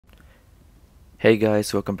Hey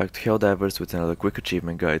guys, welcome back to Helldivers with another quick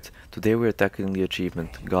achievement guide. Today we are tackling the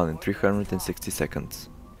achievement Gone in 360 seconds.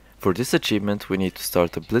 For this achievement we need to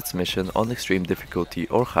start a blitz mission on extreme difficulty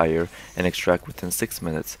or higher and extract within 6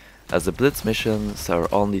 minutes. As the blitz missions are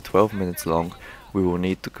only 12 minutes long, we will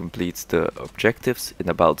need to complete the objectives in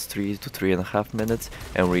about 3 to 3.5 minutes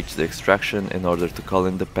and reach the extraction in order to call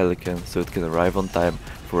in the pelican so it can arrive on time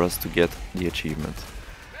for us to get the achievement.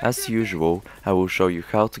 As usual, I will show you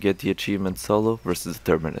how to get the achievement solo versus the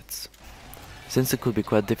Terminates. Since it could be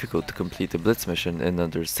quite difficult to complete a blitz mission in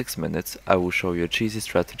under 6 minutes, I will show you a cheesy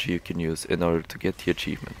strategy you can use in order to get the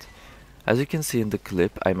achievement. As you can see in the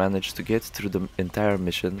clip, I managed to get through the entire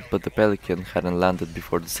mission, but the pelican hadn't landed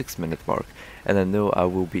before the 6-minute mark, and I know I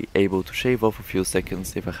will be able to shave off a few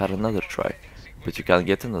seconds if I had another try. But you can't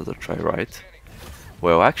get another try, right?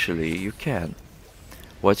 Well, actually, you can.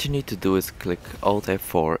 What you need to do is click Alt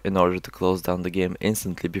F4 in order to close down the game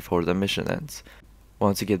instantly before the mission ends.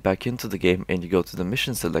 Once you get back into the game and you go to the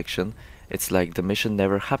mission selection, it's like the mission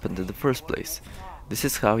never happened in the first place. This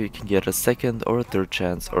is how you can get a second or a third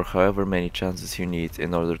chance or however many chances you need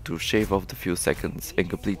in order to shave off the few seconds and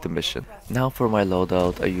complete the mission. Now for my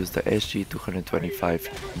loadout, I use the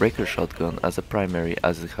SG-225 breaker shotgun as a primary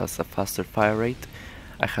as it has a faster fire rate.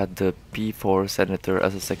 I had the P4 Senator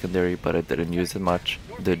as a secondary, but I didn't use it much,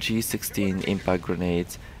 the G16 impact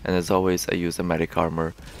grenades, and as always I use a medic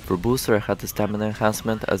armor. For booster I had the stamina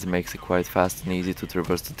enhancement as it makes it quite fast and easy to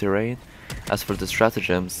traverse the terrain. As for the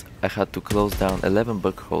stratagems, I had to close down 11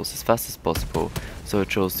 bug holes as fast as possible, so I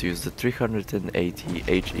chose to use the 380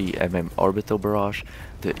 HE orbital barrage,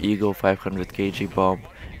 the Eagle 500 kg bomb,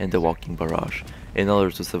 and the walking barrage. In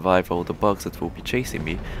order to survive all the bugs that will be chasing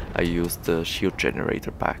me, I used the shield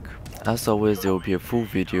generator pack. As always, there will be a full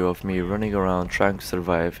video of me running around trying to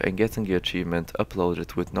survive and getting the achievement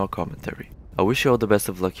uploaded with no commentary. I wish you all the best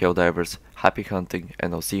of luck, Helldivers, happy hunting,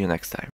 and I'll see you next time.